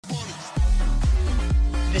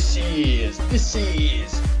This is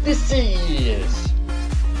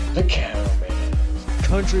the Cowman.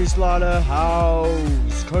 Country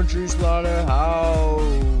Slaughterhouse. Country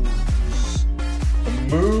Slaughterhouse.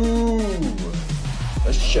 Move.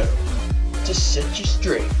 A show to set you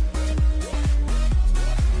straight.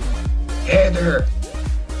 Heather.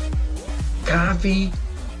 Coffee.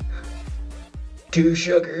 2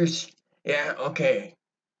 sugars. Yeah, okay.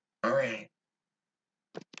 Alright.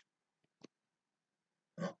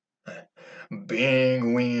 Big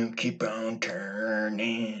wheel keep on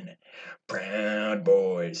turning. Proud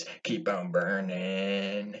Boys keep on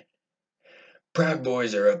burning. Proud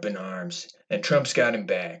Boys are up in arms, and Trump's got him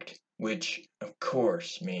backed, which, of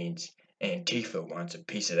course, means Antifa wants a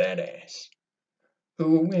piece of that ass.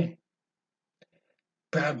 Who will win?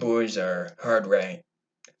 Proud Boys are hard right,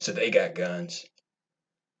 so they got guns.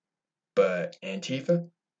 But Antifa?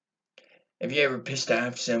 Have you ever pissed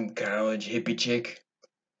off some college hippie chick?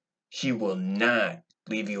 She will not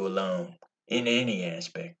leave you alone in any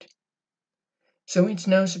aspect. So it's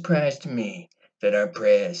no surprise to me that our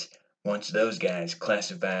press wants those guys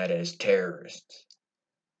classified as terrorists.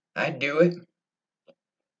 I'd do it,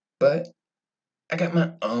 but I got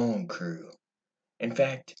my own crew. In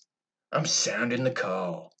fact, I'm sounding the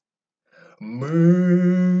call. Moo,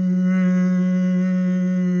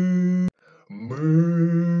 moo,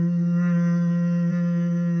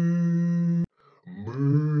 moo,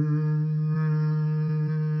 moo.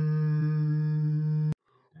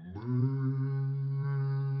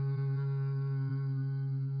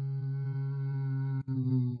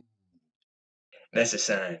 That's a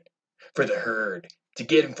sign for the herd to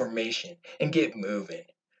get information and get moving.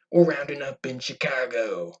 We're rounding up in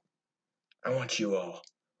Chicago. I want you all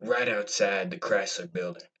right outside the Chrysler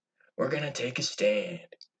building. We're gonna take a stand.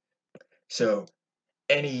 So,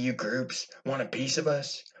 any of you groups want a piece of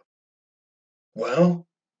us? Well,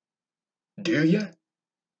 do you?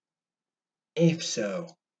 If so,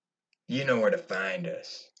 you know where to find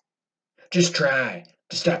us. Just try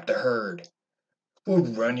to stop the herd. We'll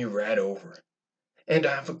run you right over and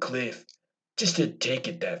off a cliff just to take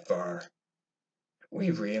it that far.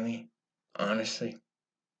 We really, honestly,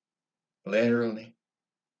 literally,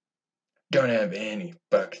 don't have any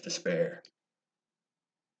bucks to spare.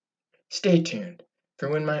 Stay tuned for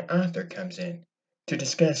when my author comes in to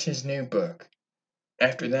discuss his new book.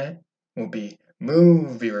 After that will be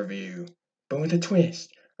movie review, but with a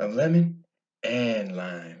twist of lemon and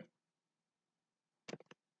lime.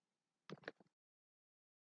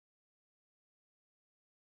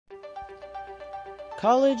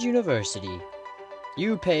 College University.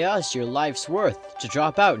 You pay us your life's worth to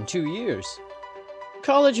drop out in 2 years.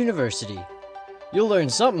 College University. You'll learn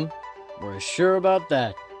something. We're sure about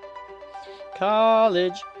that.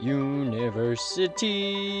 College University.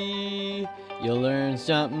 You'll learn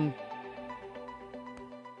something.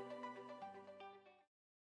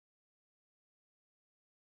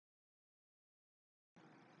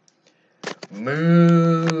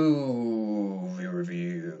 Movie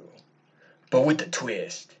review, but with a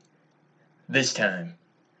twist. This time,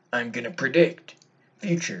 I'm gonna predict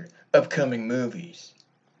future upcoming movies.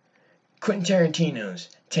 Quentin Tarantino's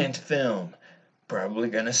 10th film, probably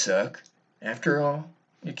gonna suck. After all,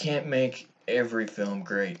 you can't make every film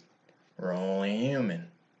great. We're only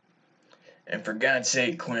human. And for God's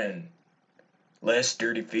sake, Quentin, less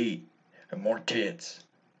dirty feet and more tits.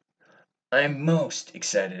 I'm most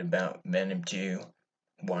excited about Venom 2.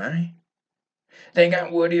 Why? They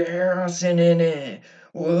got Woody Harrelson in it.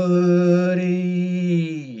 Woody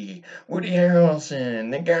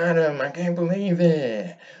Harrelson. They got him. I can't believe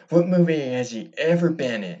it. What movie has he ever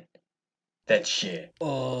been in? That shit.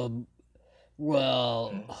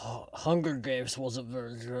 Hunger Games wasn't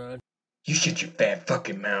very good. You shut your fat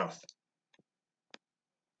fucking mouth.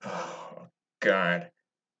 Oh, God.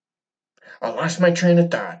 I lost my train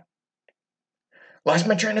of thought.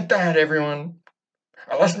 Everyone.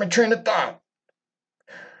 I lost my train of thought.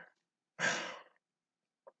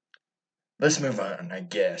 Let's move on, I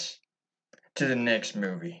guess, to the next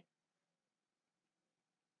movie.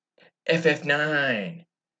 FF9.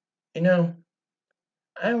 You know,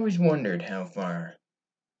 I always wondered how far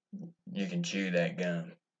you can chew that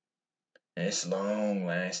gum. And it's long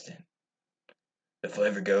lasting. The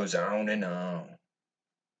flavor goes on and on.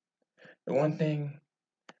 The one thing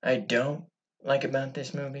I don't like about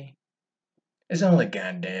this movie is all the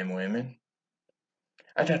goddamn women.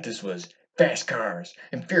 I thought this was fast cars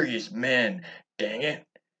and furious men, dang it.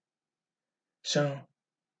 So,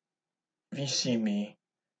 if you see me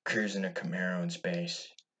cruising a Camaro in space,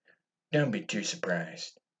 don't be too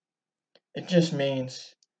surprised. It just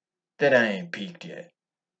means that I ain't peaked yet.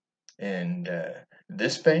 And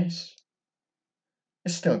This face,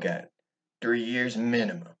 it's still got 3 years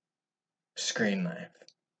minimum screen life.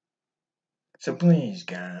 So please,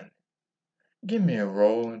 God, give me a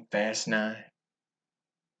role in Fast 9.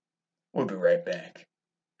 We'll be right back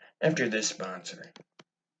after this sponsor.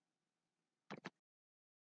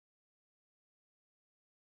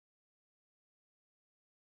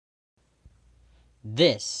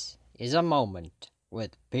 This is a moment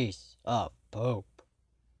with Piece of Pope.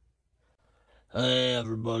 Hey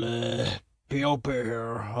everybody, POP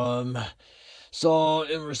here. So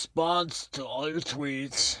in response to all your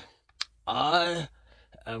tweets, I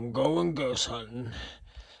am going ghost hunting.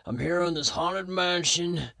 I'm here in this haunted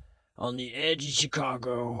mansion on the edge of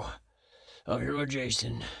Chicago. I'm here with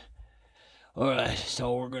Jason. Alright,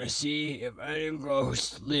 so we're gonna see if any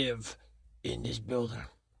ghosts live in this building.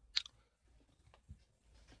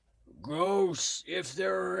 Ghosts, if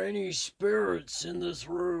there are any spirits in this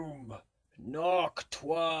room, knock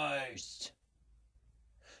twice.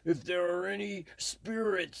 If there are any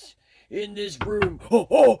spirits in this room.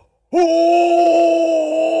 Oh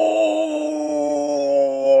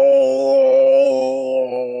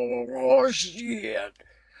shit.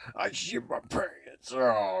 I shit my pants.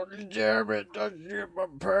 Oh, damn it. I shit my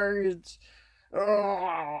pants.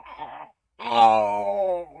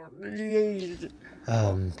 Oh, Jesus.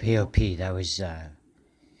 POP, that was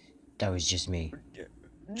just me.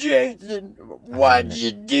 Jason, why'd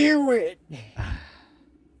you do it?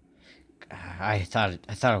 I thought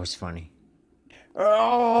it was funny.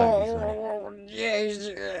 Oh,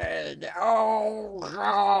 Jason. Oh,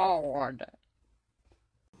 God.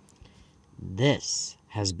 This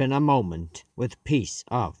has been a moment with Piece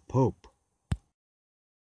of Pope.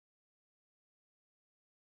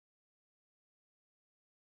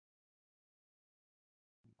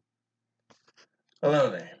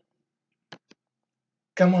 Hello there.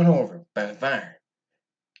 Come on over by the fire.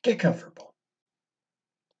 Get comfortable.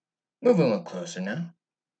 Move a little closer now.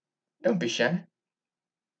 Don't be shy.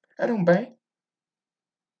 I don't bite.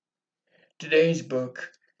 Today's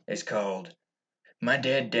book is called My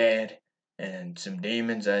Dead Dad and Some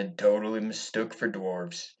Demons I'd Totally Mistook for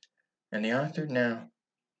Dwarves. And the author now,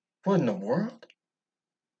 what in the world?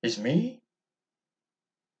 Is me?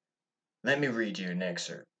 Let me read you an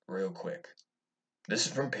excerpt real quick. This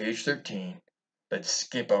is from page 13. Let's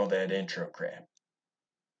skip all that intro crap.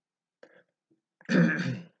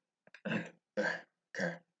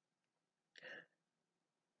 Okay.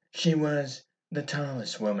 She was the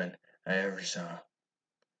tallest woman I ever saw,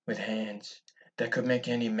 with hands that could make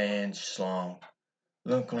any man's schlong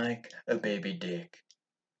look like a baby dick.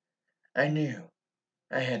 I knew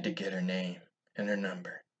I had to get her name and her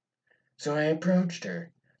number, so I approached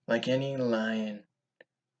her like any lion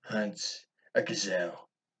hunts a gazelle.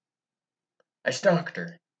 I stalked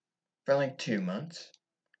her for like 2 months.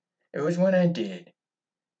 It was what I did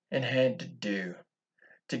and had to do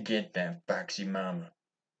to get that foxy mama.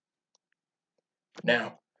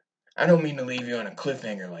 Now, I don't mean to leave you on a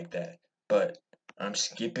cliffhanger like that, but I'm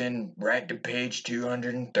skipping right to page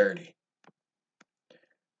 230.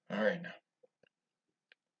 Alright now.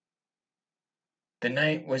 The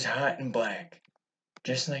night was hot and black,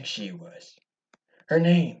 just like she was. Her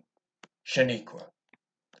name, Shaniqua.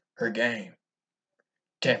 Her game,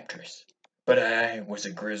 Temptress. But I was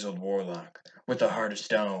a grizzled warlock with a heart of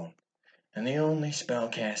stone, and the only spell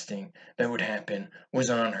casting that would happen was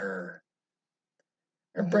on her.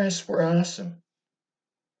 Her breasts were awesome,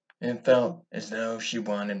 and it felt as though she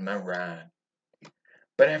wanted my ride.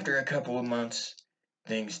 But after a couple of months,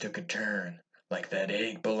 things took a turn, like that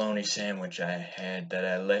egg bologna sandwich I had that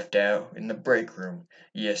I left out in the break room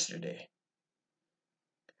yesterday.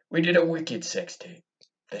 We did a wicked sex tape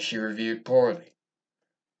that she reviewed poorly,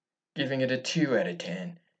 giving it a 2 out of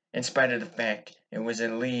 10, in spite of the fact it was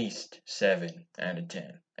at least 7 out of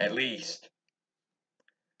 10. At least.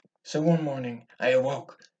 So one morning I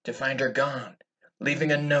awoke to find her gone,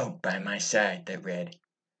 leaving a note by my side that read,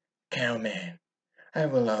 Cowman, I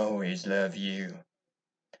will always love you.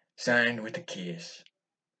 Signed with a kiss.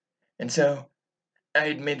 And so I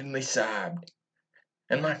admittedly sobbed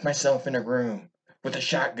and locked myself in a room with a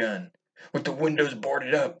shotgun, with the windows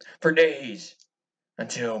boarded up for days,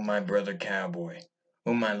 until my brother Cowboy,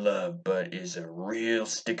 whom I love but is a real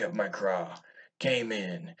stick up my craw, came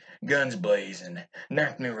in, guns blazing,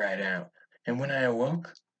 knocked me right out, and when I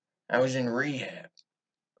awoke, I was in rehab.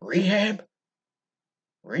 Rehab?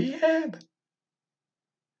 Rehab?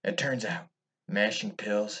 It turns out, mashing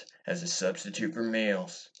pills as a substitute for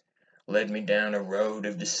meals led me down a road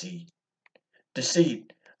of deceit.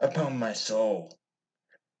 Deceit upon my soul.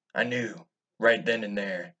 I knew, right then and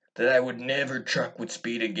there, that I would never truck with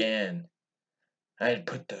speed again. I had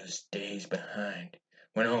put those days behind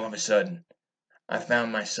when all of a sudden I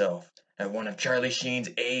found myself at one of Charlie Sheen's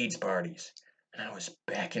AIDS parties, and I was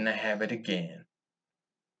back in the habit again.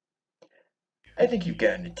 I think you've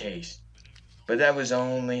gotten a taste, but that was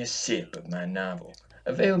only a sip of my novel,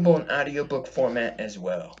 available in audiobook format as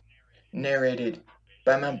well, narrated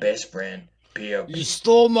by my best friend, P.O.P. You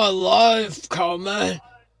stole my life, cowman.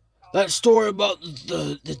 That story about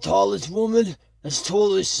the tallest woman, that's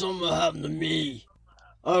totally something that happened to me.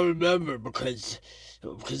 I remember because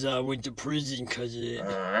I went to prison because of it.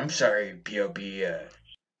 I'm sorry, P.O.P.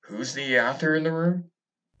 Who's the author in the room?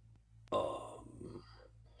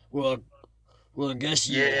 Well, I guess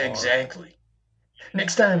you Yeah, are. exactly.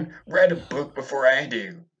 Next time, write a book before I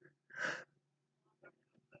do.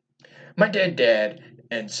 My dead dad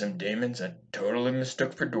and some demons I totally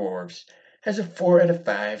mistook for dwarves has a 4 out of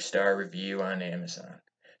 5 star review on Amazon.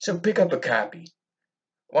 So pick up a copy.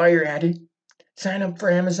 While you're at it, sign up for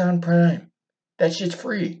Amazon Prime. That shit's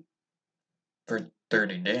free for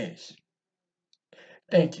 30 days.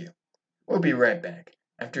 Thank you. We'll be right back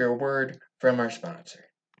after a word from our sponsor.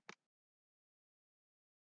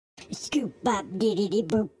 Scoop up diddity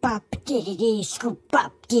boop bop diddity scoop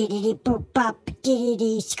up diddity boop bop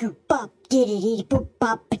diddity scoop up diddity boop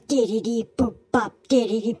bop diddity boop bop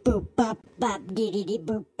diddity boop bop bop diddity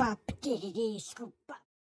boop bop diddity scoop up.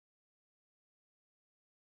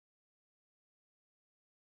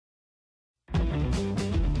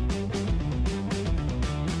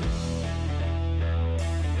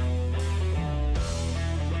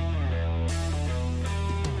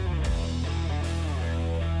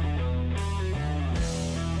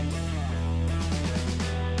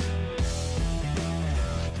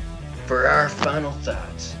 For our final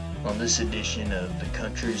thoughts on this edition of the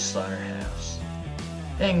Country's Slaughterhouse.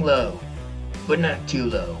 Hang low, but not too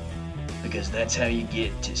low, because that's how you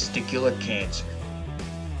get testicular cancer.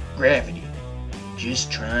 Gravity,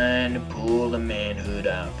 just trying to pull the manhood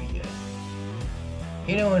off of you.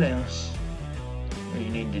 You know what else we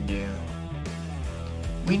need to do?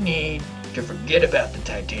 We need to forget about the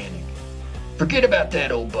Titanic. Forget about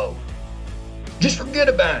that old boat. Just forget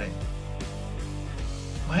about it.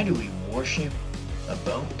 Why do we worship a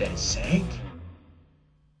boat that sank?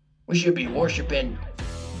 We should be worshiping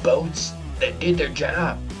boats that did their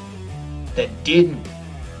job, that didn't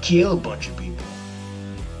kill a bunch of people.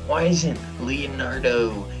 Why isn't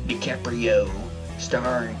Leonardo DiCaprio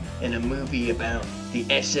starring in a movie about the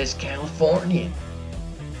SS Californian?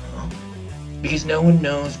 Well, because no one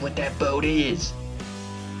knows what that boat is.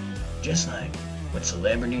 Just like when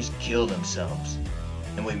celebrities kill themselves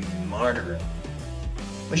and we martyr them.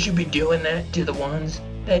 We should be doing that to the ones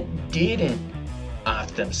that didn't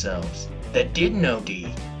off themselves, that didn't OD.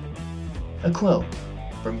 A quote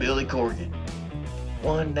from Billy Corgan,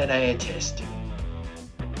 one that I attest to.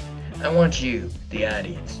 I want you, the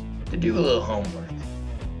audience, to do a little homework.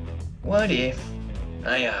 What if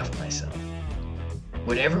I off myself?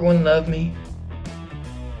 Would everyone love me?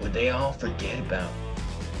 Would they all forget about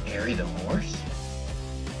Harry the horse?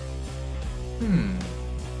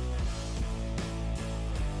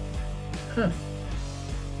 Huh.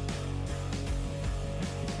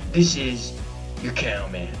 This is your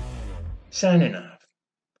cowman, signing off.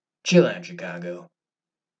 Chill out, Chicago.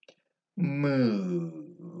 Moo.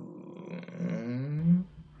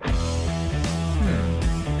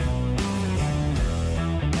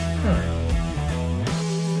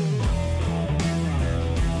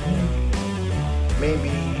 Maybe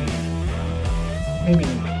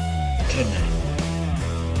tonight.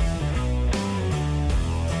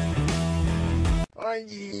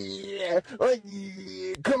 Oh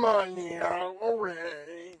yeah, come on now, alright,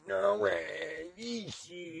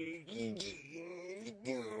 easy,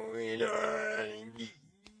 do it,